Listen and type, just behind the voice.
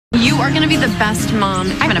are going to be the best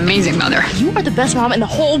mom. I'm an amazing mother. You are the best mom in the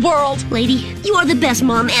whole world. Lady, you are the best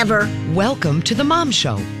mom ever. Welcome to The Mom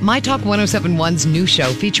Show, My Talk 1071's new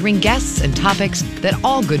show featuring guests and topics that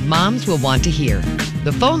all good moms will want to hear.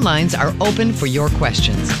 The phone lines are open for your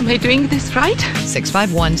questions. Am I doing this right?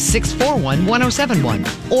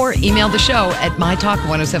 651-641-1071. Or email the show at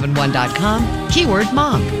mytalk1071.com, keyword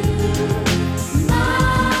mom.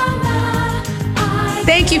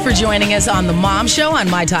 Thank you for joining us on The Mom Show on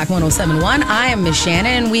My Talk 1071. I am Miss Shannan,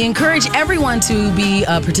 and we encourage everyone to be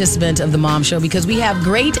a participant of The Mom Show because we have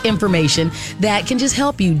great information that can just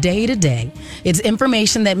help you day to day. It's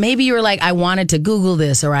information that maybe you're like, I wanted to Google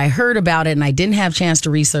this, or I heard about it and I didn't have a chance to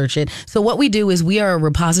research it. So what we do is we are a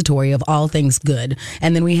repository of all things good.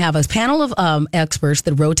 And then we have a panel of experts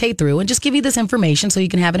that rotate through and just give you this information so you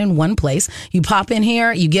can have it in one place. You pop in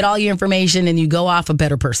here, you get all your information, and you go off a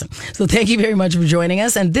better person. So thank you very much for joining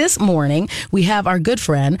us. And this morning, we have our good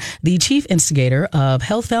friend, the chief instigator of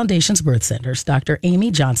Health Foundation's Birth Centers, Dr.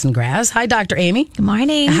 Amy Johnson-Grass. Hi, Dr. Amy. Good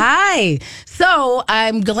morning. Hi. So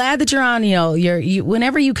I'm glad that you're on.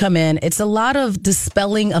 Whenever you come in, it's a lot of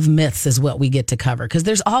dispelling of myths is what we get to cover, because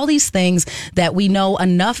there's all these things that we know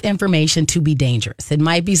enough information to be dangerous. It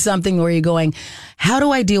might be something where you're going, how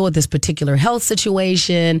do I deal with this particular health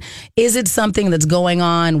situation? Is it something that's going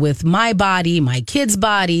on with my body, my kid's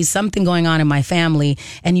body, something going on in my family?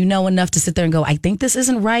 And you know enough to sit there and go, I think this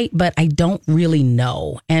isn't right, but I don't really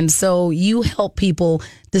know. And so you help people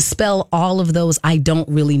dispel all of those I don't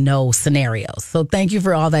really know scenarios. So thank you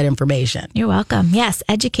for all that information. You're welcome. Yes,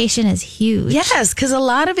 education is huge. Yes, because a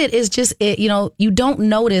lot of it is just, you don't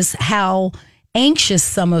notice how anxious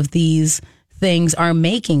some of these things are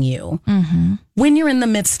making you when you're in the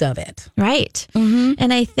midst of it. Right.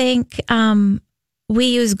 And I think we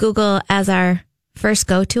use Google as our first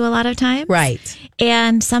go-to a lot of times. Right.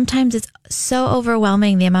 And sometimes it's so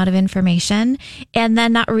overwhelming, the amount of information, and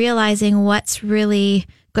then not realizing what's really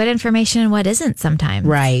good information and what isn't sometimes.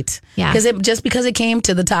 Right. Yeah. Because because it came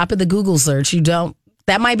to the top of the Google search,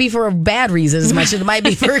 that might be for a bad reason as much as it might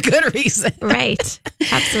be for a good reason. Right.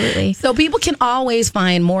 Absolutely. So people can always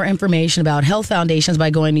find more information about health foundations by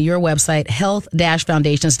going to your website,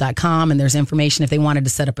 health-foundations.com. And there's information if they wanted to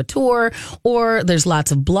set up a tour, or there's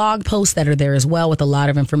lots of blog posts that are there as well with a lot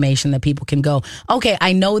of information that people can go, okay,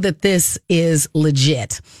 I know that this is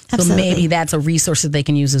legit. Absolutely. So maybe that's a resource that they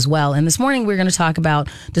can use as well. And this morning we're going to talk about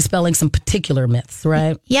dispelling some particular myths,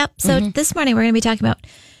 right? Yep. So this morning we're going to be talking about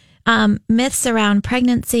myths around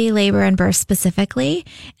pregnancy, labor, and birth specifically.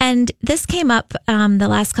 And this came up the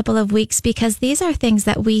last couple of weeks because these are things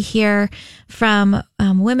that we hear from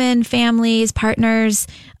women, families, partners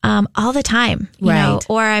all the time, you know,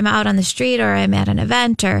 or I'm out on the street or I'm at an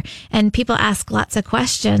event and people ask lots of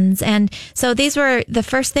questions. And so these were the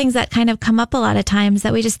first things that kind of come up a lot of times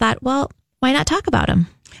that we just thought, well, why not talk about them?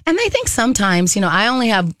 And I think sometimes,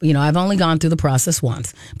 I've only gone through the process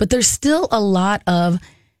once, but there's still a lot of,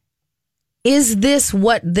 is this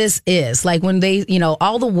what this is? Like when they,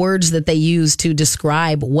 all the words that they use to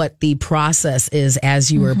describe what the process is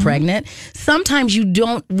as you were pregnant, sometimes you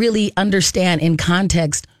don't really understand in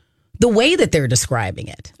context the way that they're describing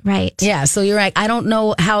it. Right. Yeah. So you're right. I don't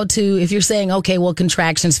know how to, if you're saying, okay, well,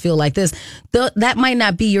 contractions feel like this, that might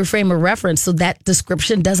not be your frame of reference. So that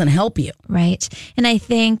description doesn't help you. Right. And I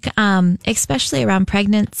think, especially around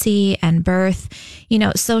pregnancy and birth,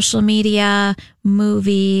 social media,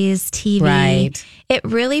 movies, TV, it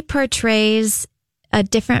really portrays a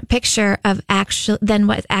different picture of than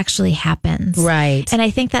what actually happens. Right. And I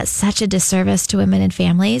think that's such a disservice to women and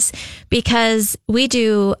families because we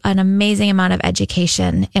do an amazing amount of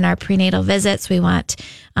education in our prenatal visits. We want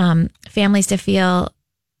families to feel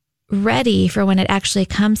ready for when it actually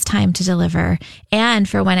comes time to deliver and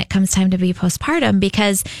for when it comes time to be postpartum,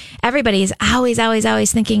 because everybody is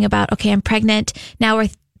always thinking about, okay, I'm pregnant. Now we're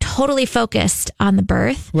totally focused on the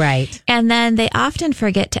birth. Right. And then they often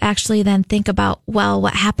forget to actually then think about, well,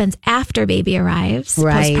 what happens after baby arrives,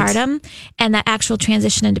 postpartum, and that actual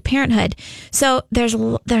transition into parenthood. So there's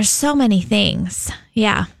so many things.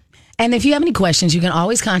 Yeah. And if you have any questions, you can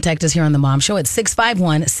always contact us here on The Mom Show at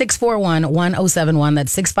 651-641-1071.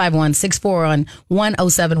 That's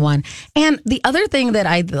 651-641-1071. And the other thing that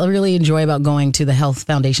I really enjoy about going to the Health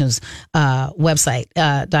Foundation's website,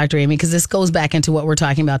 Dr. Amy, because this goes back into what we're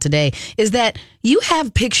talking about today, is that you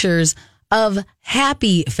have pictures of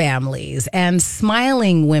happy families and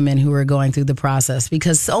smiling women who are going through the process,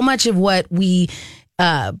 because so much of what we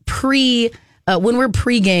when we're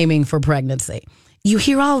pre-gaming for pregnancy, you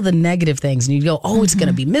hear all the negative things and you go, oh, it's going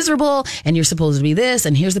to be miserable and you're supposed to be this.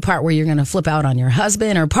 And here's the part where you're going to flip out on your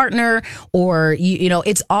husband or partner, or,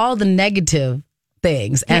 it's all the negative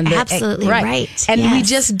things. You're and absolutely right. And we Yes.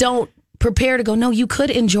 just don't prepare to go, no, you could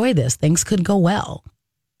enjoy this. Things could go well.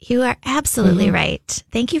 You are absolutely right.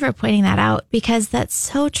 Thank you for pointing that out because that's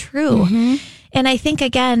so true. And I think,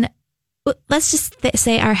 again, let's just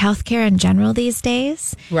say our healthcare in general these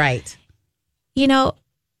days. Right. You know,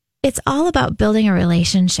 it's all about building a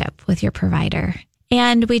relationship with your provider.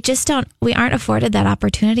 And we aren't afforded that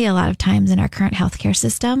opportunity a lot of times in our current healthcare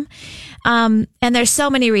system. And there's so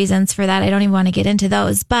many reasons for that. I don't even want to get into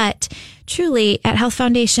those. But truly, at Health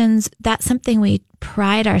Foundations, that's something we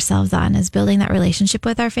pride ourselves on, is building that relationship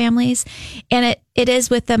with our families. And it is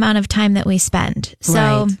with the amount of time that we spend.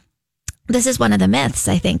 So this is one of the myths,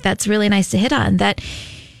 I think, that's really nice to hit on, that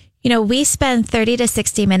we spend 30 to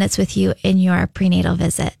 60 minutes with you in your prenatal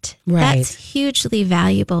visit. Right. That's hugely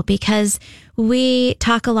valuable because we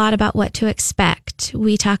talk a lot about what to expect.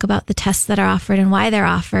 We talk about the tests that are offered and why they're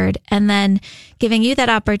offered, and then giving you that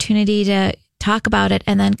opportunity to talk about it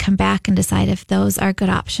and then come back and decide if those are good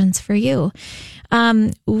options for you.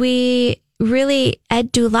 We really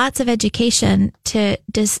do lots of education to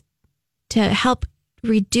help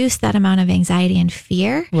reduce that amount of anxiety and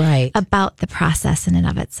fear about the process in and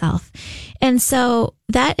of itself. And so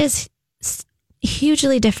that is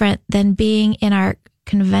hugely different than being in our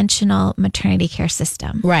conventional maternity care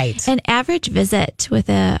system. Right. An average visit with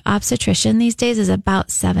an obstetrician these days is about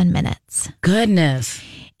 7 minutes. Goodness.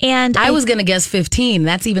 And I was going to guess 15.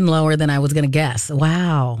 That's even lower than I was going to guess.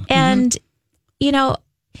 Wow. And,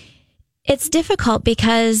 it's difficult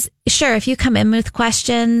because, sure, if you come in with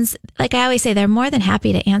questions, like I always say, they're more than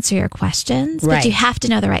happy to answer your questions, but you have to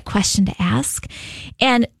know the right question to ask.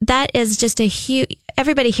 And that is just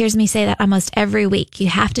everybody hears me say that almost every week. You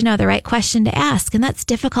have to know the right question to ask. And that's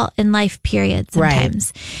difficult in life, period,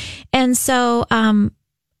 sometimes. And so,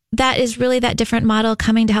 that is really that different model,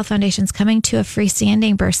 coming to Health Foundations, coming to a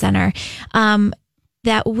freestanding birth center,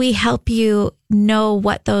 that we help you know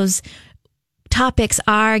what those topics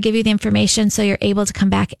are, give you the information so you're able to come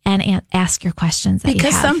back and ask your questions that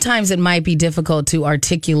because you have. Sometimes it might be difficult to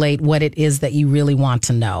articulate what it is that you really want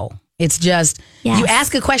to know. It's just, you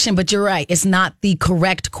ask a question, but you're right. It's not the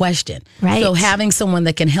correct question. Right. So having someone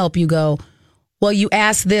that can help you go, well, you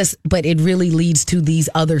asked this, but it really leads to these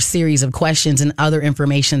other series of questions and other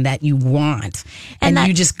information that you want. And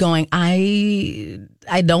you just going, I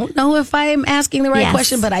don't know if I'm asking the right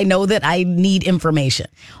question, but I know that I need information.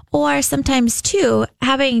 Or sometimes, too,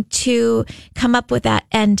 having to come up with that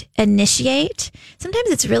and initiate. Sometimes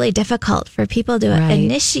it's really difficult for people to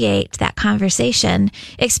initiate that conversation,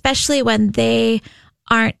 especially when they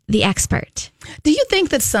aren't the expert. Do you think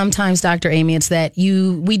that sometimes, Dr. Amy, it's that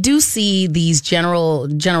we do see these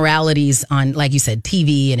generalities on, like you said,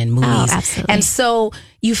 TV and in movies. Oh, absolutely. And so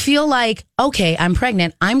you feel like, okay, I'm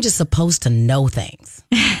pregnant. I'm just supposed to know things.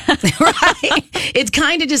 Right? It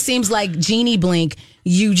kind of just seems like genie blink.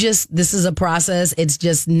 This is a process. It's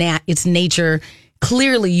just it's nature.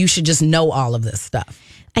 Clearly, you should just know all of this stuff.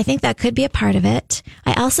 I think that could be a part of it.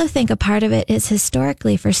 I also think a part of it is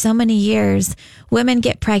historically, for so many years, women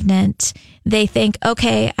get pregnant. They think,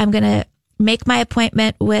 okay, I'm going to make my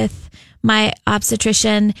appointment with my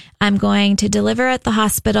obstetrician. I'm going to deliver at the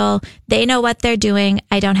hospital. They know what they're doing.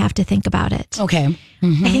 I don't have to think about it. Okay.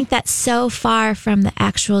 I think that's so far from the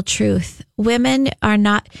actual truth. Women are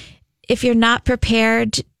not, if you're not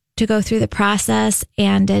prepared to go through the process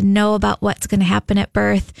and to know about what's going to happen at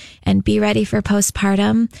birth and be ready for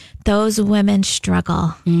postpartum, those women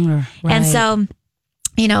struggle. And so,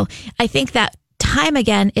 I think that time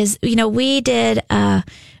again is, we did a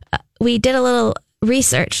little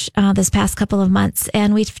research this past couple of months,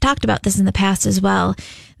 and we've talked about this in the past as well,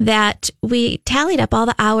 that we tallied up all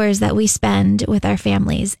the hours that we spend with our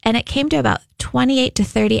families, and it came to about 28 to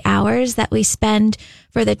 30 hours that we spend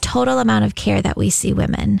for the total amount of care that we see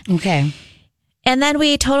women. Okay. And then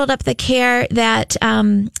we totaled up the care that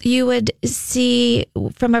you would see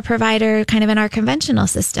from a provider kind of in our conventional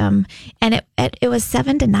system, and it was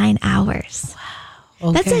 7 to 9 hours. Wow.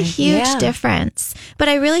 Okay. That's a huge difference. But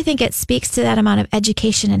I really think it speaks to that amount of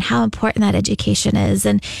education and how important that education is.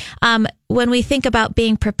 And when we think about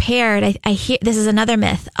being prepared, I hear this is another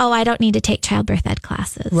myth. Oh, I don't need to take childbirth ed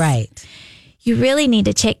classes. Right. You really need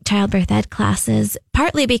to take childbirth ed classes,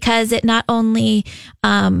 partly because it not only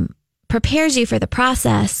prepares you for the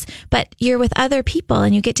process, but you're with other people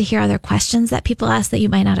and you get to hear other questions that people ask that you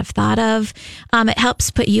might not have thought of. It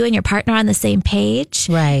helps put you and your partner on the same page.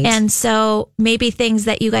 Right. And so maybe things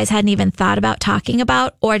that you guys hadn't even thought about talking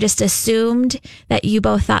about or just assumed that you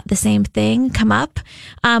both thought the same thing come up.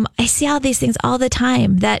 I see all these things all the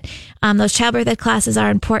time that those childbirth ed classes are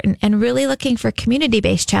important, and really looking for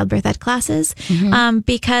community-based childbirth ed classes,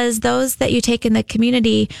 because those that you take in the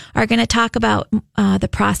community are going to talk about the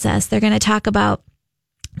process. They're going to talk about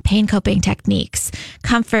pain coping techniques,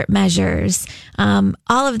 comfort measures,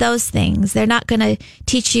 all of those things. They're not going to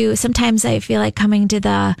teach you. Sometimes I feel like coming to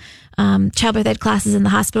the childbirth ed classes in the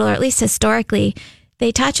hospital, or at least historically,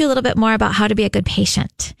 they taught you a little bit more about how to be a good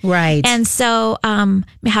patient. Right. And so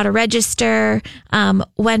how to register,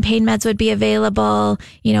 when pain meds would be available,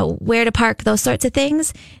 where to park, those sorts of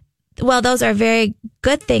things. Well, those are very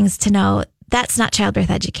good things to know. That's not childbirth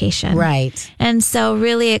education. Right. And so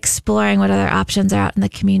really exploring what other options are out in the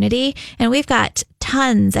community. And we've got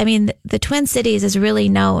tons. I mean, the Twin Cities is really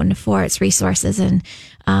known for its resources and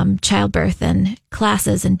childbirth and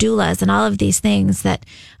classes and doulas and all of these things that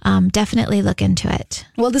definitely look into it.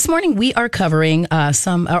 Well, this morning we are covering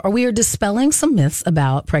we are dispelling some myths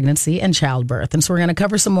about pregnancy and childbirth. And so we're going to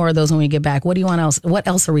cover some more of those when we get back. What else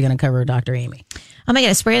are we going to cover, Dr. Amy? Oh my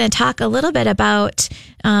goodness. We're going to talk a little bit about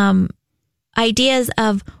ideas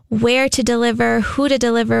of where to deliver, who to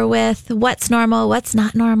deliver with, what's normal, what's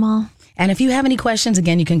not normal. And if you have any questions,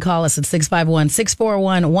 again, you can call us at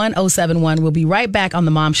 651-641-1071. We'll be right back on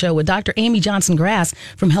The Mom Show with Dr. Amy Johnson-Grass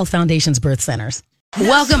from Health Foundation's Birth Centers.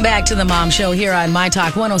 Welcome back to The Mom Show here on My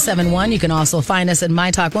Talk 1071. You can also find us at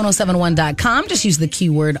mytalk1071.com. Just use the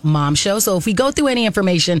keyword Mom Show. So if we go through any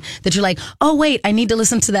information that you're like, oh, wait, I need to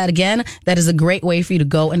listen to that again, that is a great way for you to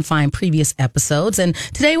go and find previous episodes. And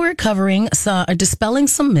today we're covering dispelling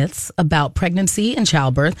some myths about pregnancy and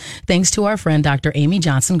childbirth, thanks to our friend Dr. Amy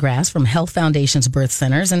Johnson-Grass from Health Foundation's Birth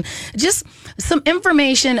Centers. And just some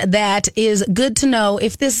information that is good to know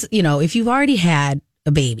if you've already had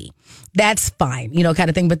a baby. That's fine, kind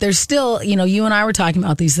of thing. But there's still, you and I were talking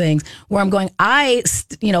about these things where I'm going,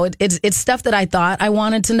 it's stuff that I thought I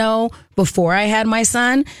wanted to know before I had my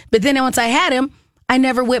son. But then once I had him, I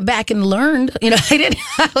never went back and learned,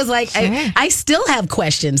 I was like, sure. I still have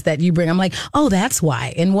questions that you bring. I'm like, oh, that's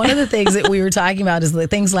why. And one of the things that we were talking about is the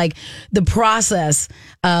things like the process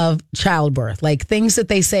of childbirth, like things that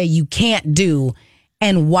they say you can't do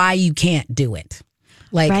and why you can't do it.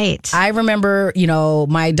 Right. I remember,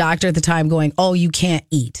 my doctor at the time going, oh, you can't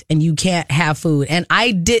eat and you can't have food. And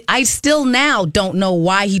I still now don't know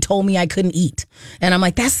why he told me I couldn't eat. And I'm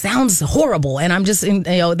like, that sounds horrible. And I'm just,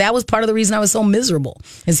 that was part of the reason I was so miserable,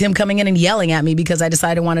 is him coming in and yelling at me because I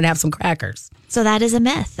decided I wanted to have some crackers. So that is a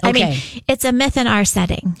myth. Okay. I mean, it's a myth in our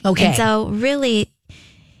setting. Okay. And so really,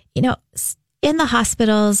 in the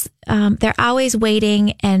hospitals, they're always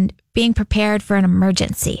waiting and being prepared for an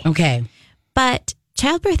emergency. Okay. But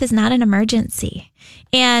childbirth is not an emergency.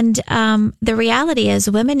 And the reality is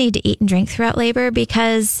women need to eat and drink throughout labor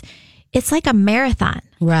because it's like a marathon.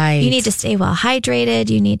 Right. You need to stay well hydrated.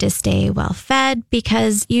 You need to stay well fed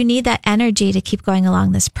because you need that energy to keep going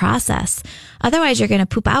along this process. Otherwise, you're going to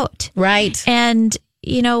poop out. Right. And,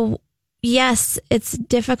 yes, it's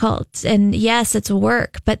difficult and yes, it's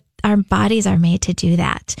work, but our bodies are made to do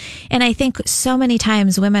that. And I think so many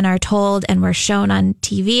times women are told, and we're shown on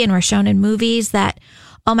TV and we're shown in movies that,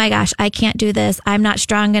 oh my gosh, I can't do this. I'm not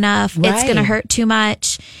strong enough. Right. It's going to hurt too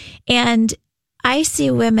much. And I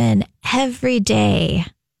see women every day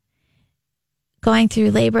going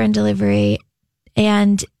through labor and delivery,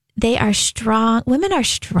 and they are strong. Women are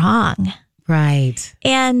strong. Right.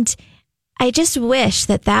 And I just wish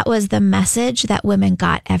that was the message that women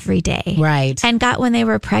got every day. Right. And got when they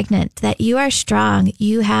were pregnant, that you are strong.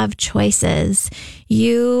 You have choices.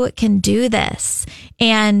 You can do this.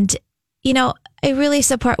 And, I really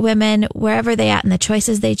support women wherever they at and the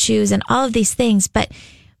choices they choose and all of these things. But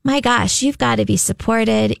my gosh, you've got to be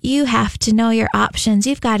supported. You have to know your options.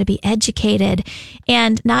 You've got to be educated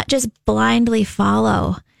and not just blindly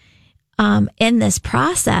follow in this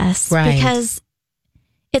process. Right. Because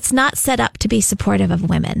it's not set up to be supportive of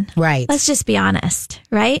women. Right. Let's just be honest,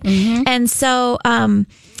 right? Mm-hmm. And so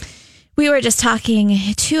we were just talking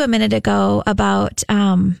a minute ago about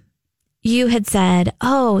you had said,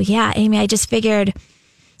 oh, yeah, Amy, I just figured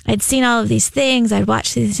I'd seen all of these things. I'd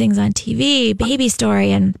watched these things on TV, Baby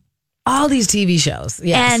Story, and all these TV shows.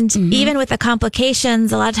 Yes. And even with the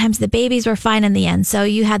complications, a lot of times the babies were fine in the end. So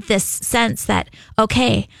you had this sense that,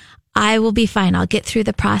 okay, I will be fine. I'll get through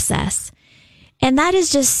the process. And that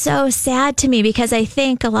is just so sad to me because I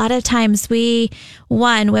think a lot of times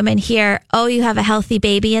women hear, oh, you have a healthy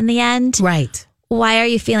baby in the end. Right. Why are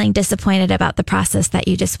you feeling disappointed about the process that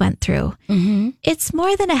you just went through? Mm-hmm. It's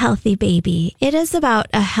more than a healthy baby. It is about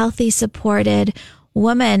a healthy, supported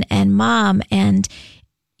woman and mom. And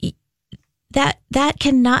that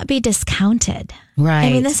cannot be discounted. Right.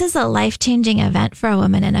 I mean, this is a life-changing event for a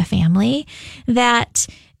woman and a family that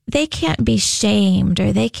they can't be shamed,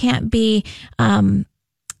 or they can't be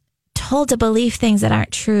told to believe things that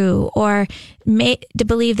aren't true, or to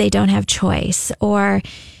believe they don't have choice, or,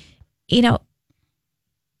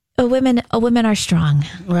 women are strong.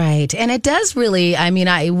 Right. And it does really,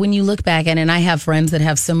 when you look back at it, and I have friends that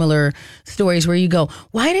have similar stories where you go,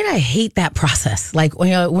 why did I hate that process? Like,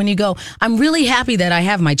 when you go, I'm really happy that I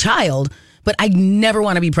have my child, but I never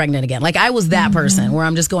want to be pregnant again. Like, I was that person where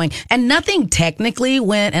I'm just going, and nothing technically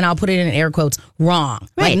went, and I'll put it in air quotes, wrong.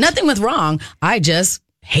 Right. Like, nothing went wrong. I just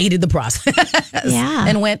hated the process. Yeah.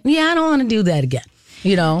 And went, I don't want to do that again.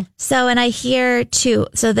 So, and I hear too,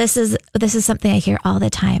 so this is something I hear all the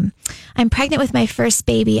time. I'm pregnant with my first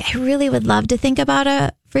baby. I really would love to think about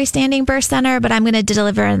a freestanding birth center, but I'm going to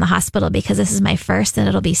deliver in the hospital because this is my first and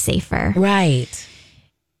it'll be safer. Right.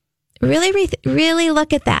 Really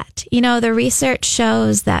look at that. The research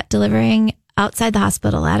shows that delivering outside the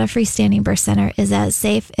hospital at a freestanding birth center is as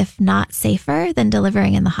safe, if not safer, than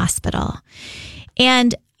delivering in the hospital.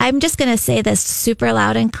 And I'm just going to say this super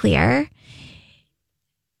loud and clear.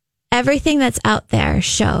 Everything that's out there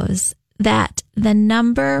shows that the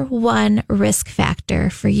number one risk factor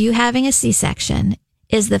for you having a C-section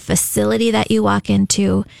is the facility that you walk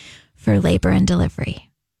into for labor and delivery.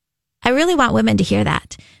 I really want women to hear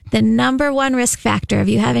that. The number one risk factor of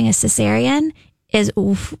you having a cesarean is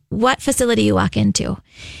what facility you walk into.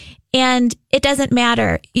 And it doesn't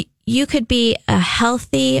matter. You could be a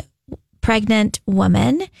healthy, pregnant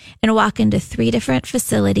woman and walk into 3 different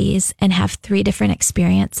facilities and have 3 different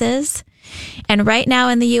experiences. And right now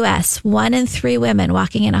in the U.S., 1 in 3 women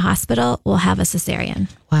walking in a hospital will have a cesarean.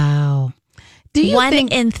 Wow. Do you 1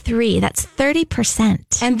 think, in 3, that's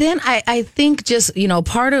 30%. And then I think just,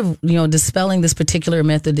 part of, dispelling this particular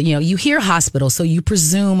myth that, you hear hospital, so you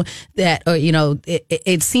presume that,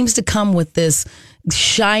 it seems to come with this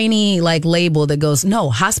shiny label that goes, no,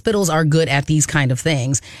 hospitals are good at these kind of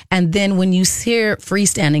things. And then when you hear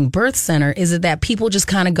freestanding birth center, is it that people just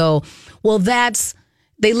kind of go, well,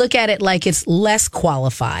 they look at it like it's less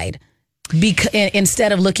qualified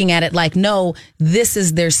instead of looking at it like, no, this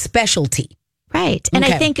is their specialty. Right. And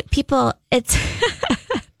Okay. I think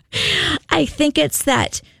I think it's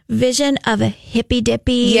that vision of a hippy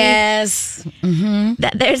dippy. Yes. Mm-hmm.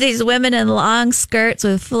 That there's these women in long skirts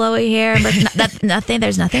with flowy hair. But there's nothing wrong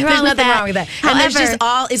There's with nothing that. wrong with that. However, And there's just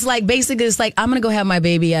it's like, I'm going to go have my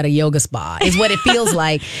baby at a yoga spa is what it feels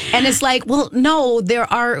like. And it's like, well, no,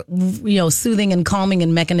 there are, soothing and calming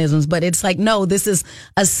and mechanisms, but it's like, no, this is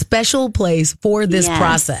a special place for this Yes.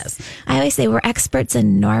 process. I always say we're experts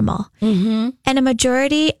in normal. Mm-hmm. And a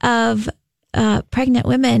majority of pregnant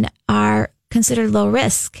women are considered low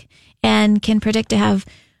risk and can predict to have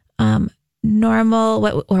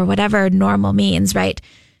normal or whatever normal means, right?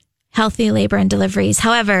 Healthy labor and deliveries.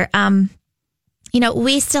 However,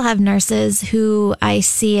 we still have nurses who I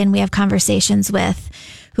see and we have conversations with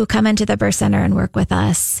who come into the birth center and work with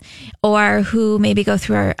us, or who maybe go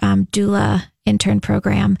through our doula intern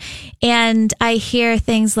program. And I hear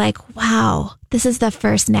things like, wow, this is the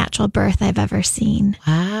first natural birth I've ever seen.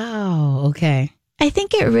 Wow. Okay. I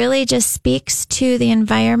think it really just speaks to the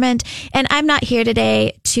environment. And I'm not here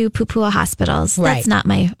today to poo-poo hospitals. Right. That's not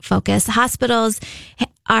my focus. Hospitals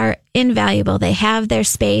are invaluable. They have their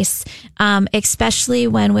space, especially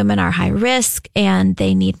when women are high risk and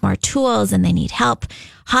they need more tools and they need help.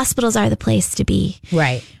 Hospitals are the place to be.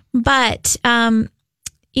 Right. But,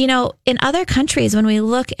 in other countries, when we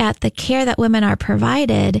look at the care that women are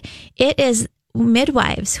provided, it is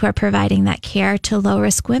midwives who are providing that care to low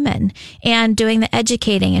risk women and doing the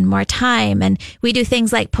educating and more time. And we do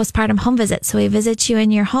things like postpartum home visits. So we visit you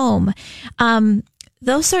in your home.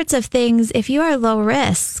 Those sorts of things, if you are low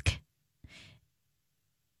risk,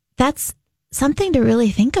 that's something to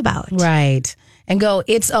really think about. Right. And go,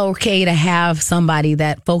 it's okay to have somebody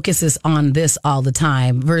that focuses on this all the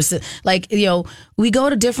time versus we go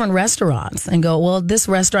to different restaurants and go, well, this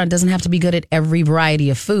restaurant doesn't have to be good at every variety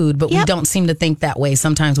of food, but we don't seem to think that way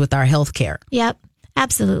sometimes with our healthcare. Yep.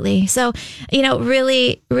 Absolutely. So,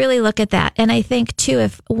 really, really look at that. And I think too,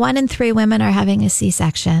 if 1 in 3 women are having a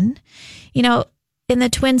C-section, in the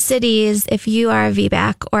Twin Cities, if you are a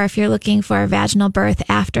VBAC or if you're looking for a vaginal birth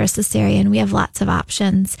after a cesarean, we have lots of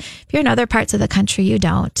options. If you're in other parts of the country, you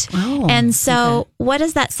don't. Oh, and so what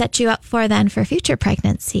does that set you up for then for future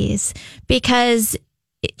pregnancies? Because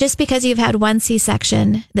just because you've had 1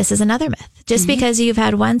 C-section, this is another myth. Just because you've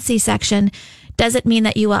had 1 C-section doesn't mean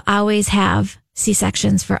that you will always have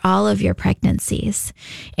C-sections for all of your pregnancies.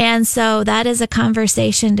 And so that is a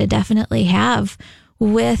conversation to definitely have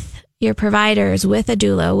with your providers, with a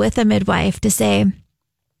doula, with a midwife, to say,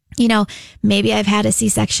 maybe I've had a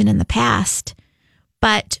C-section in the past,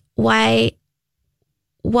 but why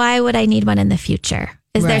would I need one in the future?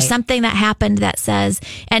 Is there something that happened that says,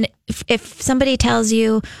 and if somebody tells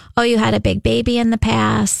you, oh, you had a big baby in the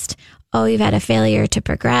past, oh, you've had a failure to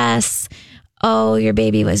progress, oh, your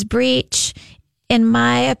baby was breech. In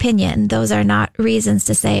my opinion, those are not reasons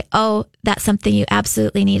to say, oh, that's something you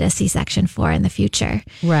absolutely need a C-section for in the future.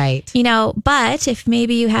 Right. But if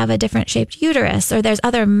maybe you have a different shaped uterus or there's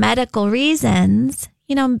other medical reasons,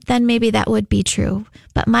 then maybe that would be true.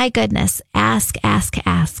 But my goodness, ask.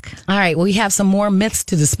 All right. Well, we have some more myths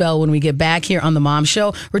to dispel when we get back here on The Mom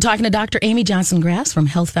Show. We're talking to Dr. Amy Johnson-Grass from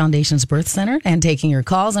Health Foundation's Birth Center and taking your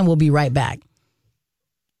calls, and we'll be right back.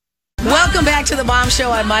 Welcome back to The Mom Show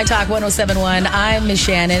on My Talk 1071. I'm Miss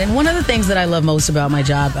Shannan, and one of the things that I love most about my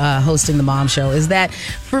job hosting The Mom Show is that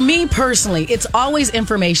for me personally, it's always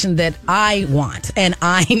information that I want and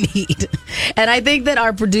I need. And I think that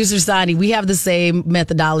our producer, Sonny, we have the same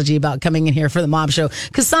methodology about coming in here for The Mom Show.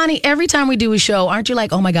 Because, Sonny, every time we do a show, aren't you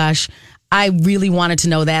like, oh my gosh, I really wanted to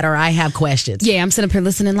know that, or I have questions? Yeah, I'm sitting up here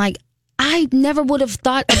listening like, I never would have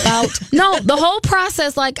thought about the whole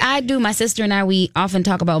process like I do. My sister and I, we often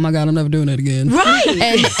talk about, oh my God, I'm never doing that again. Right.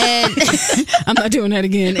 And I'm not doing that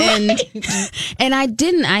again. And I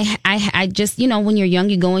didn't. I just, when you're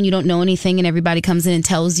young, you go and you don't know anything and everybody comes in and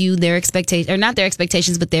tells you their expectations, or not their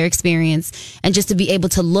expectations, but their experience. And just to be able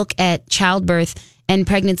to look at childbirth and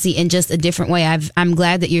pregnancy in just a different way. I'm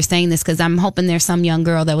glad that you're saying this because I'm hoping there's some young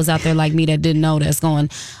girl that was out there like me that didn't know that's going,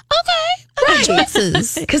 okay.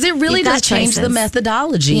 Choices. Because it really does change the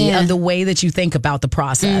methodology of the way that you think about the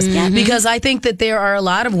process. Mm-hmm. Because I think that there are a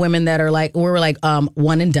lot of women that are like, we're like,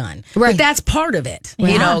 one and done. Right. But that's part of it,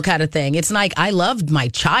 kind of thing. It's like, I loved my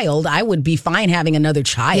child. I would be fine having another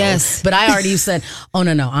child. Yes. But I already said, oh,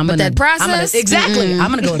 no, I'm going to. That process? Exactly.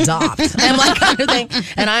 I'm going to go adopt. And like kind of thing.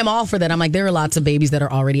 And I'm all for that. I'm like, there are lots of babies that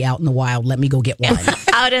are already out in the wild. Let me go get one.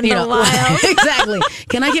 Out in the wild. Exactly.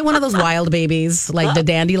 Can I get one of those wild babies? Like the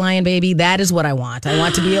dandelion baby? That is what I want. I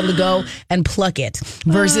want to be able to go and pluck it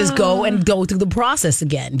versus go through the process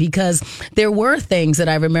again. Because there were things that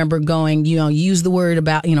I remember going, use the word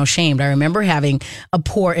about, shamed. I remember having a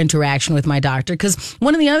poor interaction with my doctor. Because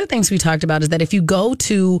one of the other things we talked about is that if you go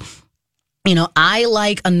to, I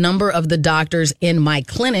like a number of the doctors in my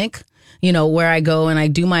clinic, where I go and I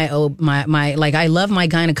do my I love my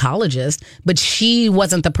gynecologist, but she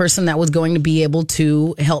wasn't the person that was going to be able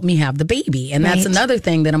to help me have the baby. And that's another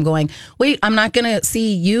thing that I'm going, wait, I'm not going to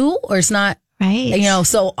see you, or it's not, right.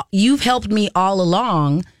 So you've helped me all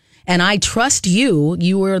along and I trust you.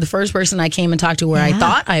 You were the first person I came and talked to where I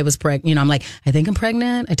thought I was pregnant. I'm like, I think I'm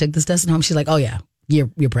pregnant. I took this test at home. She's like, oh yeah.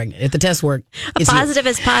 You're pregnant. If the test worked, a positive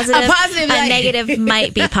is positive. A negative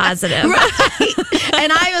might be positive. Right.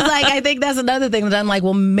 And I was like, I think that's another thing that I'm like,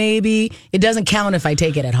 well, maybe it doesn't count if I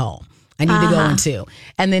take it at home. I need to go in too.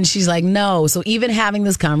 And then she's like, no. So even having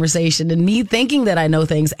this conversation and me thinking that I know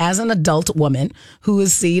things as an adult woman who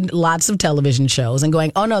has seen lots of television shows and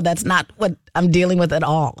going, oh no, that's not what I'm dealing with at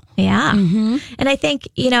all. Yeah. Mm-hmm. And I think,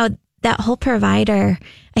 that whole provider,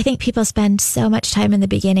 I think people spend so much time in the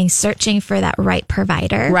beginning searching for that right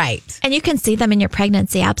provider. Right. And you can see them in your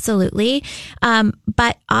pregnancy, absolutely.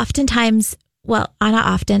 But oftentimes, well, not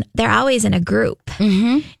often, they're always in a group.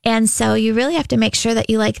 Mm-hmm. And so you really have to make sure that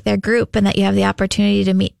you like their group and that you have the opportunity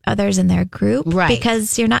to meet others in their group. Right.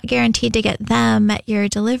 Because you're not guaranteed to get them at your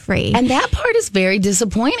delivery. And that part is very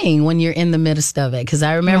disappointing when you're in the midst of it. Because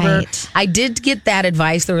I remember I did get that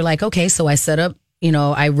advice. They were like, okay, so I set up,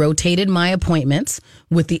 I rotated my appointments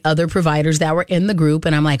with the other providers that were in the group.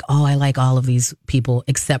 And I'm like, oh, I like all of these people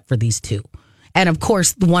except for these two. And of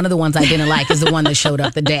course, one of the ones I didn't like is the one that showed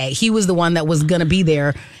up the day. He was the one that was going to be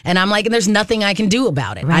there. And I'm like, and there's nothing I can do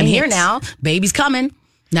about it. Right. I'm here now. Baby's coming.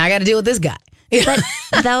 Now I got to deal with this guy. But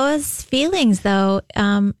those feelings, though,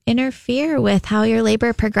 interfere with how your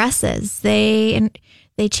labor progresses. They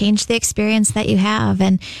change the experience that you have.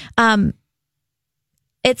 And I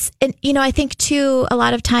think too, a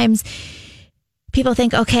lot of times people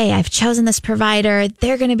think, okay, I've chosen this provider.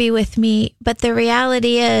 They're going to be with me. But the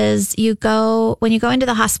reality is when you go into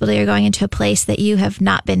the hospital, you're going into a place that you have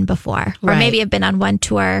not been before, or maybe have been on one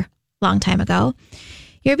tour a long time ago.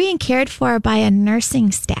 You're being cared for by a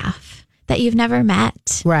nursing staff that you've never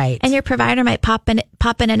met. Right. And your provider might pop in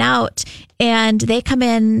and out, and they come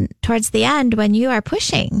in towards the end when you are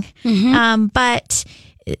pushing. Mm-hmm. But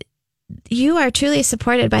you are truly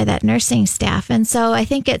supported by that nursing staff. And so I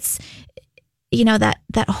think it's,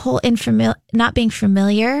 that whole not being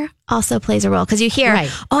familiar also plays a role, because you hear,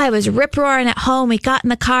 oh, I was rip roaring at home. We got in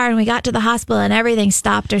the car and we got to the hospital and everything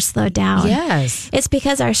stopped or slowed down. Yes. It's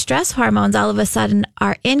because our stress hormones all of a sudden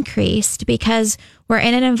are increased because we're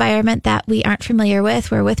in an environment that we aren't familiar with.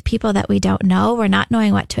 We're with people that we don't know. We're not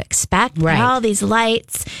knowing what to expect. Right. All these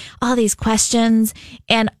lights, all these questions.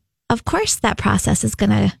 And of course, that process is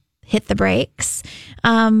going to hit the brakes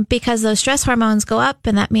because those stress hormones go up,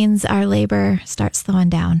 and that means our labor starts slowing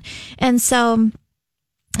down. And so,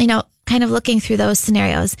 kind of looking through those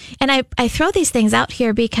scenarios. And I throw these things out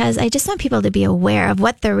here because I just want people to be aware of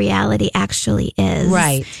what the reality actually is.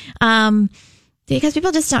 Right. Because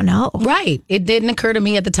people just don't know. Right. It didn't occur to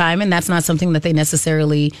me at the time, and that's not something that they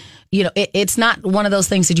necessarily, it's not one of those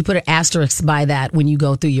things that you put an asterisk by that when you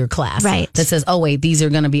go through your class. Right. That says, oh, wait, these are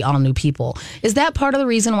going to be all new people. Is that part of the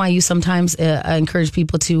reason why you sometimes encourage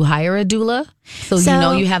people to hire a doula?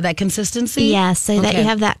 So you have that consistency? Yes, so that you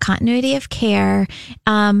have that continuity of care,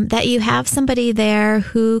 that you have somebody there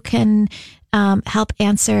who can help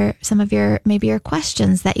answer some of your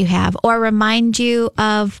questions that you have, or remind you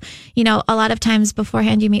of, a lot of times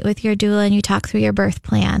beforehand you meet with your doula and you talk through your birth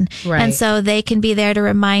plan. Right. And so they can be there to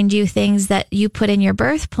remind you things that you put in your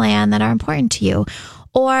birth plan that are important to you,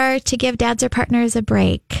 or to give dads or partners a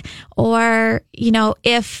break, or,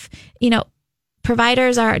 if,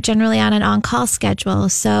 providers are generally on an on-call schedule.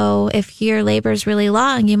 So if your labor is really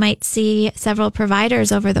long, you might see several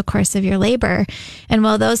providers over the course of your labor. And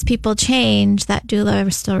while those people change, that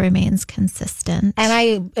doula still remains consistent.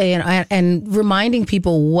 And and reminding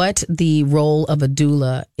people what the role of a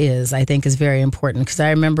doula is, I think, is very important. Because I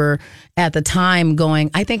remember at the time going,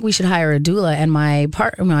 I think we should hire a doula. And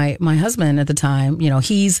my husband at the time,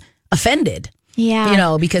 he's offended.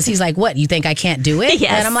 Yeah. Because he's like, what, you think I can't do it?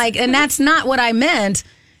 Yes. And I'm like, and that's not what I meant,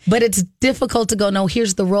 but it's difficult to go, no,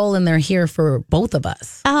 here's the role and they're here for both of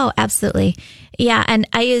us. Oh, absolutely. Yeah. And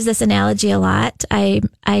I use this analogy a lot. I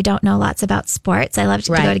don't know lots about sports. I love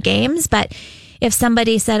to go to games, but if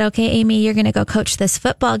somebody said, okay, Amy, you're going to go coach this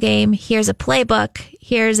football game. Here's a playbook.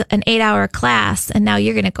 Here's an 8-hour class. And now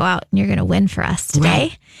you're going to go out and you're going to win for us today.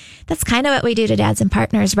 Right. That's kind of what we do to dads and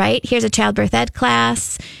partners, right? Here's a childbirth ed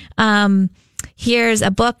class. Here's a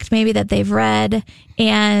book maybe that they've read,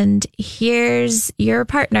 and here's your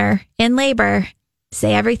partner in labor.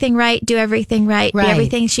 Say everything right, do everything right, be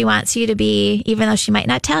everything she wants you to be, even though she might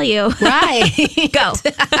not tell you. Right. Go.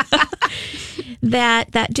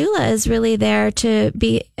 That doula is really there to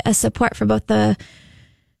be a support for both.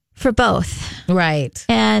 Right.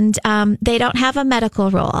 And they don't have a medical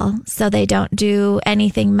role, so they don't do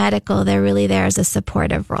anything medical. They're really there as a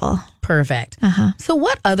supportive role. Perfect. Uh-huh. So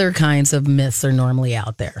what other kinds of myths are normally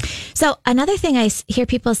out there? So another thing I hear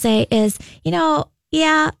people say is,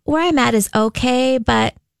 where I'm at is okay,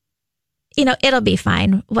 but, it'll be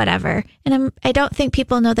fine, whatever. And I don't think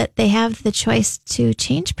people know that they have the choice to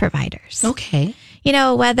change providers. Okay.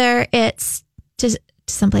 Whether it's to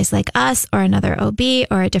someplace like us or another OB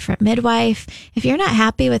or a different midwife, if you're not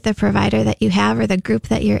happy with the provider that you have or the group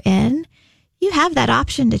that you're in, you have that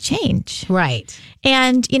option to change. Right.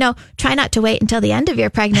 And, try not to wait until the end of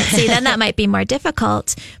your pregnancy. Then that might be more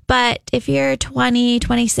difficult. But if you're 20,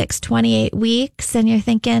 26, 28 weeks and you're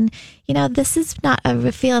thinking, this is not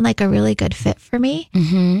feeling like a really good fit for me,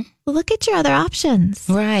 look at your other options.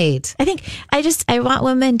 Right. I think I want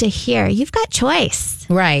women to hear you've got choice.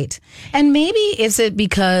 Right. And maybe is it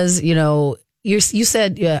because, you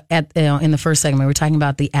said in the first segment, we were talking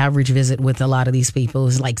about the average visit with a lot of these people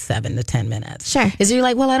is like 7 to 10 minutes. Sure. Is you're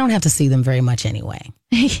like, well, I don't have to see them very much anyway,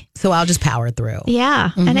 so I'll just power through.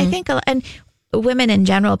 Yeah. And I think, and women in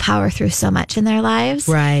general power through so much in their lives.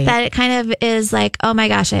 Right. That it kind of is like, oh my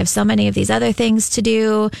gosh, I have so many of these other things to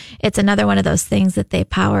do. It's another one of those things that they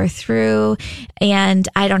power through, and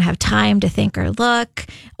I don't have time to think or look,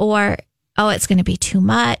 or, oh, it's going to be too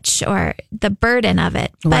much, or the burden of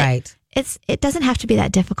it. But right. It doesn't have to be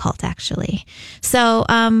that difficult, actually. So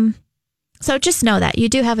just know that you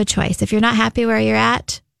do have a choice. If you're not happy where you're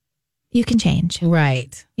at, you can change.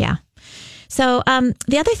 Right. Yeah. So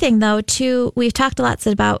the other thing, though, too, we've talked a lot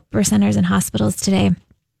about birth centers and hospitals today.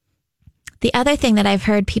 The other thing that I've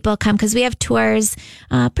heard people come, because we have tours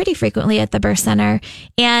pretty frequently at the birth center,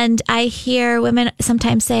 and I hear women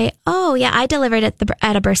sometimes say, oh, yeah, I delivered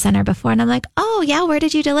at a birth center before. And I'm like, oh, yeah, where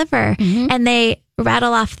did you deliver? Mm-hmm. And they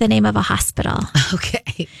rattle off the name of a hospital.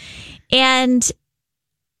 Okay. And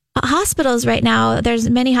hospitals right now, there's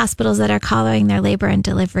many hospitals that are calling their labor and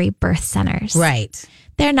delivery birth centers. Right.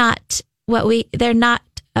 They're not what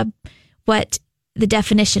the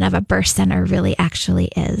definition of a birth center really actually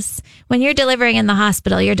is. When you're delivering in the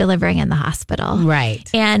hospital, you're delivering in the hospital. Right.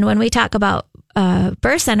 And when we talk about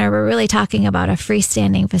birth center, we're really talking about a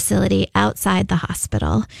freestanding facility outside the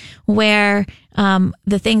hospital where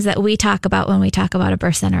the things that we talk about when we talk about a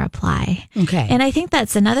birth center apply. Okay. And I think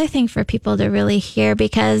that's another thing for people to really hear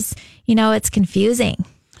because, it's confusing.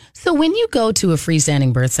 So when you go to a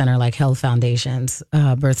freestanding birth center like Health Foundation's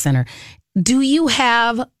birth center, do you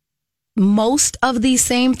have most of these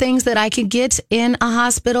same things that I could get in a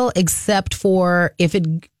hospital, except for if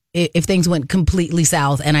things went completely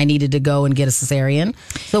south and I needed to go and get a cesarean?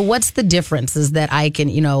 So what's the differences that I can,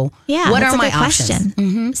 what are my options?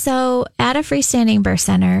 Mm-hmm. So at a freestanding birth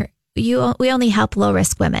center, we only help low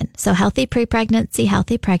risk women. So healthy pre-pregnancy,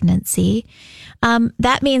 healthy pregnancy.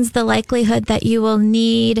 That means the likelihood that you will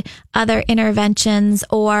need other interventions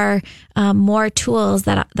or more tools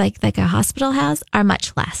that like a hospital has are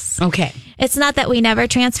much less. Okay. It's not that we never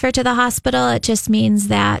transfer to the hospital. It just means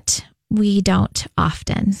that we don't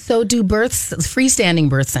often. So do freestanding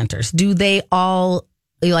birth centers, do they all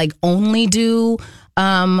only do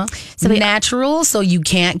natural, so you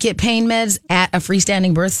can't get pain meds at a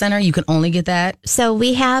freestanding birth center? You can only get that? So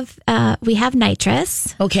we have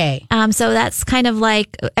nitrous. Okay. So that's kind of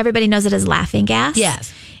like, everybody knows it as laughing gas.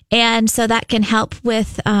 Yes. And so that can help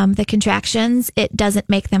with the contractions. It doesn't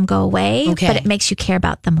make them go away, but it makes you care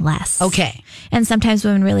about them less. Okay. And sometimes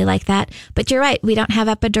women really like that. But you're right. We don't have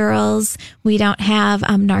epidurals. We don't have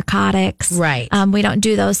narcotics. Right. We don't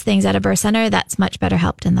do those things at a birth center. That's much better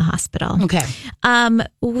helped in the hospital. Okay.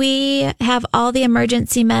 We have all the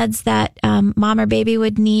emergency meds that mom or baby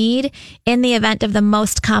would need in the event of the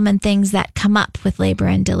most common things that come up with labor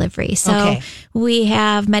and delivery. So we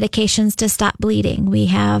have medications to stop bleeding. We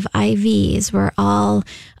have IVs. We're all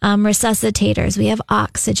resuscitators. We have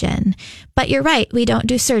oxygen. But you're right. We don't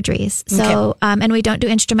do surgeries. So, and we don't do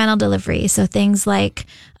instrumental delivery. So things like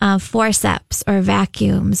forceps or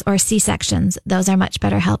vacuums or C-sections, those are much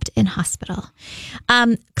better helped in hospital.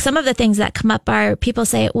 Some of the things that come up are people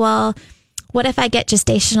say, well, what if I get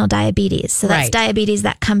gestational diabetes? So that's diabetes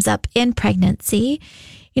that comes up in pregnancy.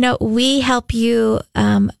 We help you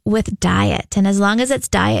with diet. And as long as it's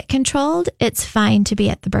diet controlled, it's fine to be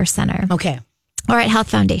at the birth center. Okay. Or at health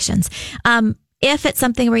foundations. If it's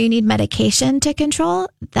something where you need medication to control,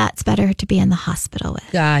 that's better to be in the hospital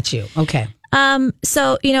with. Got you. Okay.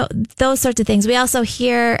 So, those sorts of things. We also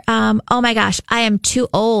hear, oh my gosh, I am too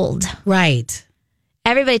old. Right.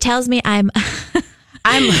 Everybody tells me I'm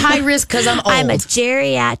high risk because I'm old. I'm a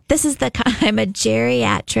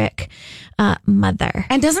geriatric mother.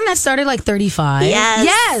 And doesn't that start at 35?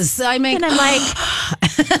 Yes. And I'm like,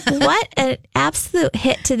 what an absolute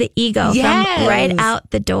hit to the ego from right out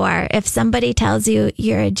the door. If somebody tells you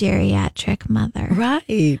you're a geriatric mother.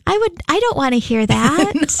 Right. I don't want to hear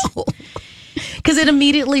that. No. Because it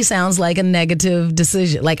immediately sounds like a negative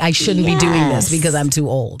decision. Like I shouldn't be doing this because I'm too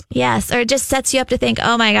old. Yes. Or it just sets you up to think,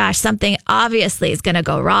 oh my gosh, something obviously is going to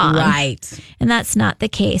go wrong. Right. And that's not the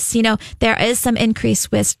case. There is some increased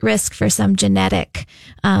risk for some genetic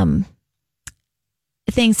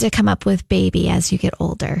things to come up with baby as you get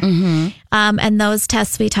older. Mm-hmm. And those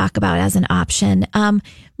tests we talk about as an option.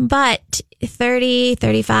 But 30,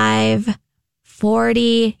 35,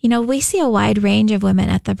 40, we see a wide range of women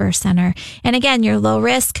at the birth center. And again, you're low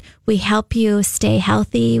risk. We help you stay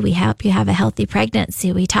healthy. We help you have a healthy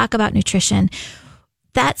pregnancy. We talk about nutrition.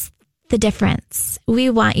 That's the difference. We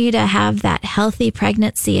want you to have that healthy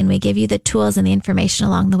pregnancy, and we give you the tools and the information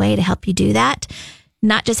along the way to help you do that.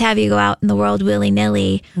 Not just have you go out in the world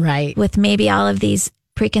willy-nilly with maybe all of these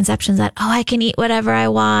preconceptions that, I can eat whatever I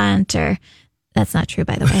want, or that's not true,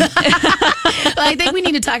 by the way. Well, I think we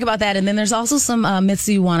need to talk about that. And then there's also some myths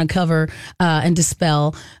you want to cover and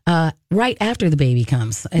dispel right after the baby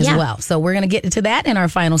comes as well. So we're going to get to that in our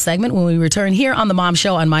final segment when we return here on The Mom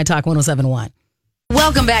Show on My Talk 107.1.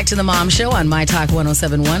 Welcome back to The Mom Show on My Talk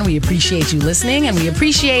 107.1. We appreciate you listening, and we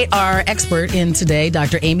appreciate our expert in today,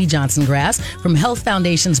 Dr. Amy Johnson-Grass from Health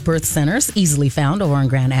Foundation's Birth Centers, easily found over on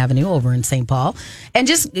Grand Avenue over in St. Paul. And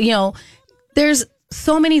just, there's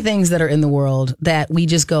so many things that are in the world that we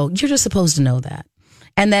just go, you're just supposed to know that.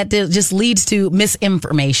 And that just leads to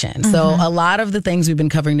misinformation. Mm-hmm. So a lot of the things we've been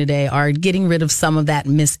covering today are getting rid of some of that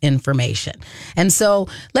misinformation. And so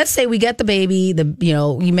let's say we get the baby,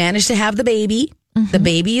 you manage to have the baby. Mm-hmm. The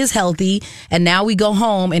baby is healthy, and now we go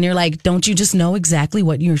home and you're like, don't you just know exactly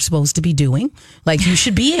what you're supposed to be doing? Like, you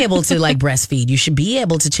should be able to breastfeed. You should be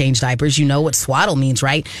able to change diapers. You know what swaddle means,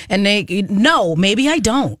 right? And no, maybe I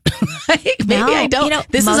don't. I don't.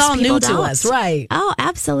 This is all new to us, right? Oh,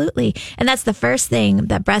 absolutely. And that's the first thing,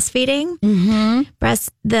 that breastfeeding,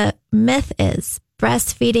 the myth is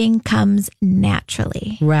breastfeeding comes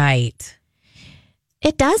naturally. Right.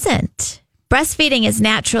 It doesn't. breastfeeding is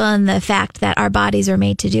natural in the fact that our bodies are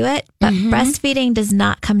made to do it, but breastfeeding does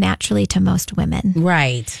not come naturally to most women.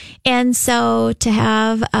 Right. And so to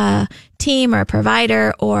have a team or a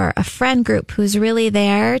provider or a friend group who's really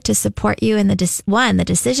there to support you in the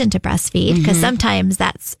decision to breastfeed, because sometimes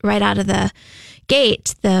that's right out of the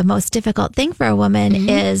gate. The most difficult thing for a woman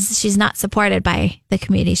is she's not supported by the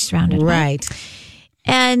community she's surrounded by. Right.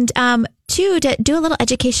 And two, to do a little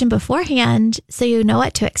education beforehand so you know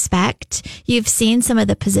what to expect. You've seen some of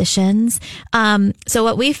the positions. So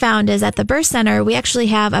what we found is at the birth center, we actually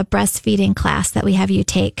have a breastfeeding class that we have you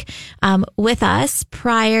take with us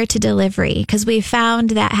prior to delivery, because we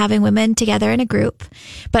found that having women together in a group,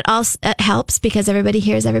 but also it helps because everybody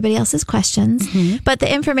hears everybody else's questions. But the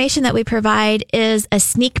information that we provide is a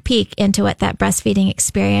sneak peek into what that breastfeeding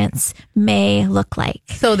experience may look like.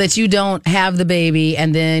 So that you don't have the baby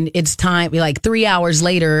and then it's time, like 3 hours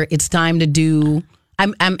later, it's time to do.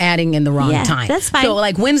 I'm adding in the wrong time. That's fine. So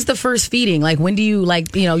like, when's the first feeding? Like, when do you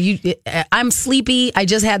I'm sleepy. I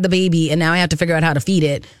just had the baby and now I have to figure out how to feed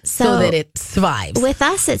it so that it survives. With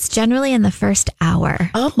us, it's generally in the first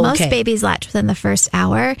hour. Oh, Most babies latch within the first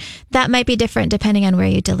hour. That might be different depending on where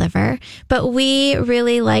you deliver. But we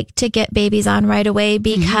really like to get babies on right away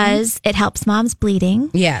because it helps moms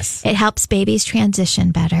bleeding. Yes. It helps babies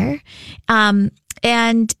transition better.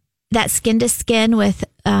 And that skin to skin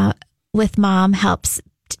with mom helps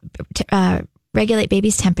regulate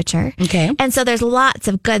baby's temperature. Okay. And so there's lots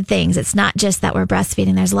of good things. It's not just that we're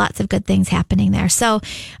breastfeeding. There's lots of good things happening there. So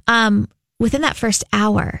within that first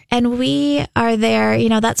hour, and we are there,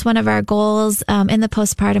 that's one of our goals in the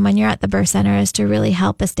postpartum when you're at the birth center, is to really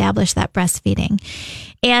help establish that breastfeeding.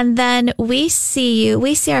 And then we see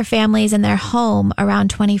our families in their home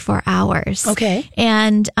around 24 hours. Okay.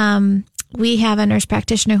 And we have a nurse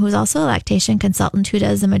practitioner who's also a lactation consultant who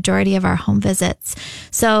does the majority of our home visits.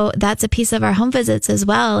 So that's a piece of our home visits as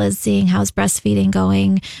well, as seeing how's breastfeeding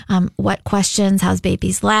going, what questions, how's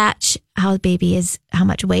baby's latch, how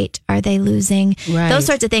much weight are they losing? Right. Those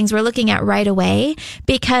sorts of things we're looking at right away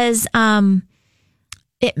because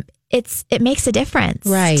it makes a difference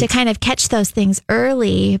to kind of catch those things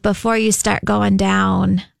early before you start going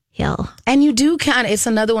downhill. And you do it's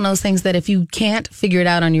another one of those things that if you can't figure it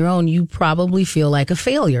out on your own, you probably feel like a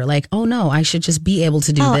failure. Like, oh no, I should just be able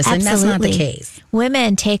to do this. Absolutely. And that's not the case.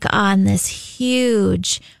 Women take on this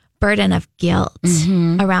huge burden of guilt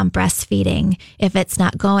around breastfeeding. If it's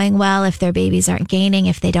not going well, if their babies aren't gaining,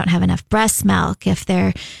 if they don't have enough breast milk, if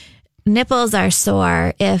their nipples are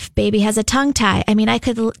sore, if baby has a tongue tie. I mean, I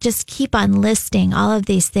could just keep on listing all of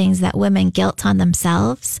these things that women guilt on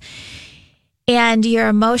themselves. And you're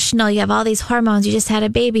emotional, you have all these hormones, you just had a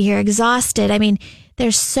baby, you're exhausted. I mean,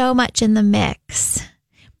 there's so much in the mix.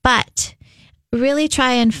 But really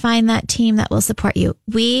try and find that team that will support you.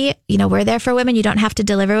 We're there for women. You don't have to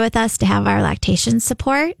deliver with us to have our lactation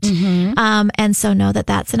support. And so know that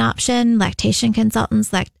that's an option. Lactation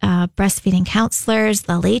consultants, breastfeeding counselors,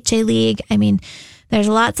 the Leche League. I mean, there's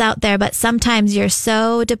lots out there, but sometimes you're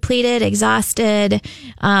so depleted, exhausted,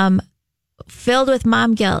 filled with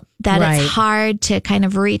mom guilt that it's hard to kind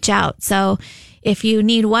of reach out. So if you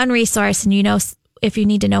need one resource and if you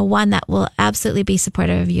need to know one that will absolutely be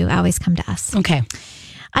supportive of you, always come to us. Okay.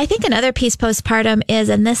 I think another piece postpartum is,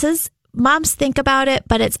 and this is, moms think about it,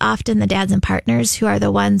 but it's often the dads and partners who are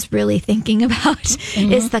the ones really thinking about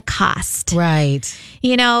is the cost. Right.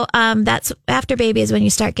 That's after baby is when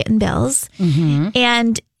you start getting bills.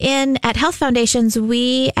 And at Health Foundations,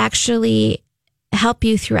 we actually help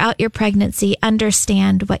you throughout your pregnancy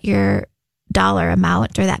understand what your dollar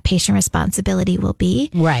amount or that patient responsibility will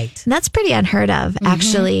be. Right. And that's pretty unheard of,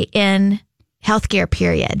 actually, in healthcare,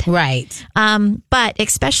 period. Right. But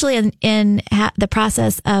especially in the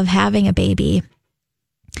process of having a baby,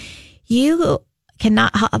 you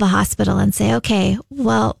cannot have a hospital and say, okay,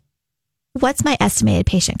 well, what's my estimated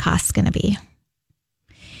patient cost going to be?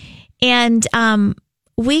 And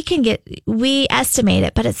we estimate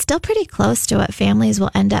it, but it's still pretty close to what families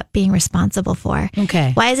will end up being responsible for.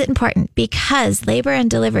 Okay. Why is it important? Because labor and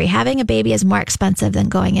delivery, having a baby is more expensive than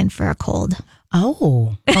going in for a cold.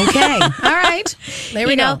 Oh, okay. All right. There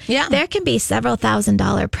we go. Yeah. There can be several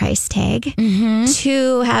 $1,000 price tag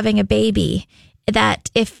to having a baby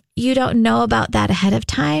that if you don't know about that ahead of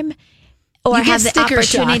time or you have the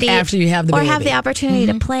opportunity after you have the baby. Or have the opportunity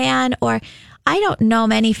to plan, or I don't know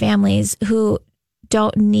many families who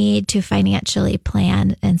don't need to financially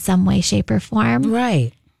plan in some way, shape, or form.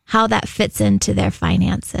 Right. how that fits into their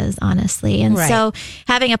finances, honestly. And so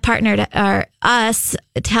having a partner or us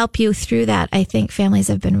to help you through that, I think families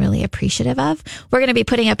have been really appreciative of. We're going to be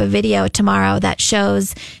putting up a video tomorrow that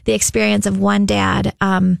shows the experience of one dad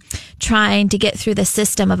trying to get through the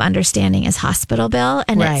system of understanding his hospital bill.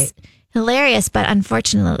 And it's hilarious, but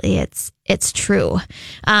unfortunately it's true.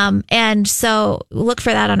 And so look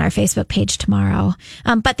for that on our Facebook page tomorrow.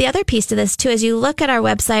 But the other piece to this too is you look at our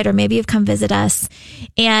website, or maybe you've come visit us,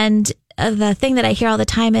 and the thing that I hear all the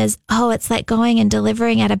time is, it's like going and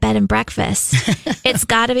delivering at a bed and breakfast. It's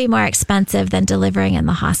got to be more expensive than delivering in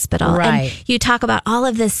the hospital. Right. And you talk about all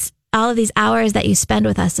of these hours that you spend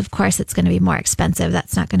with us. Of course, it's going to be more expensive.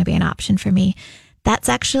 That's not going to be an option for me. That's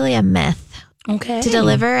actually a myth. Okay. To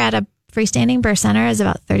deliver at a freestanding birth center is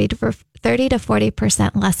about 30 to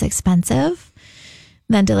 40% less expensive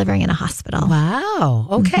than delivering in a hospital. Wow.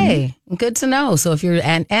 Okay. Good to know. So if you're,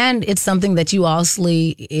 and it's something that you also,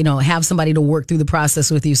 have somebody to work through the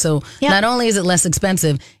process with you. So not only is it less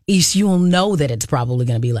expensive, you'll know that it's probably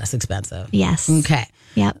going to be less expensive. Yes. Okay.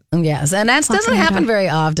 Yep. Yes. And that doesn't happen very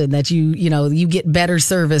often, that you get better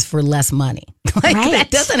service for less money.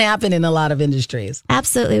 That doesn't happen in a lot of industries.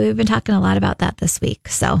 Absolutely. We've been talking a lot about that this week.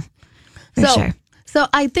 So sure. So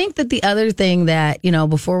I think that the other thing that,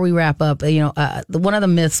 before we wrap up, one of the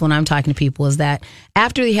myths when I'm talking to people is that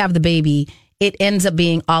after you have the baby, it ends up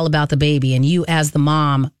being all about the baby. And you as the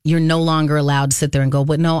mom, you're no longer allowed to sit there and go,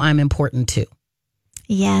 but no, I'm important too.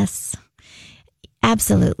 Yes,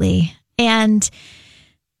 absolutely. And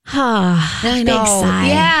I know. big sigh.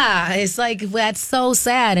 Yeah. It's like, that's so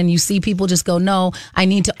sad. And you see people just go, no, I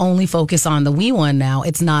need to only focus on the wee one now.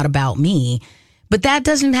 It's not about me. But that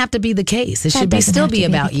doesn't have to be the case. It should still be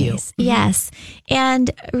about you. Yes.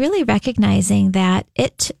 And really recognizing that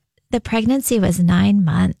the pregnancy was 9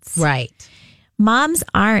 months. Right. Moms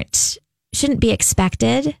shouldn't be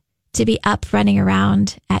expected to be up running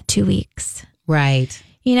around at 2 weeks. Right.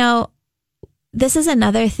 This is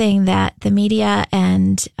another thing that the media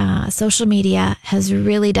and social media has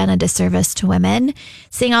really done a disservice to women.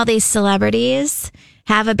 Seeing all these celebrities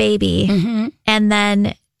have a baby and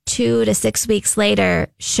then 2 to 6 weeks later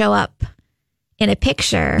show up in a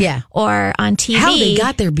picture or on TV. How they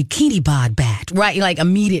got their bikini bod back, right? Like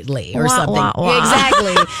immediately or something.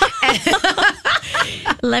 Exactly.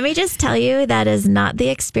 Let me just tell you, that is not the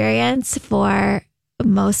experience for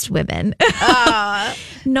most women.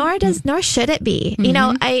 Nor should it be.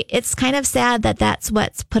 It's kind of sad that that's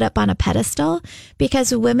what's put up on a pedestal,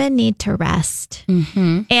 because women need to rest.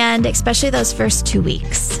 And especially those first 2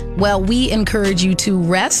 weeks. Well, we encourage you to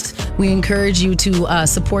rest. We encourage you to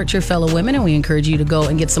support your fellow women, and we encourage you to go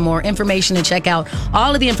and get some more information and check out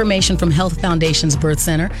all of the information from Health Foundations Birth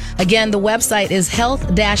Center. Again, the website is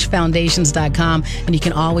health-foundations.com, and you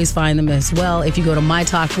can always find them as well if you go to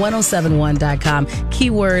mytalk1071.com,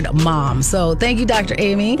 keyword mom. So thank you, Dr.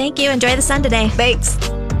 Amy. Thank you. Enjoy the sun today. Thanks.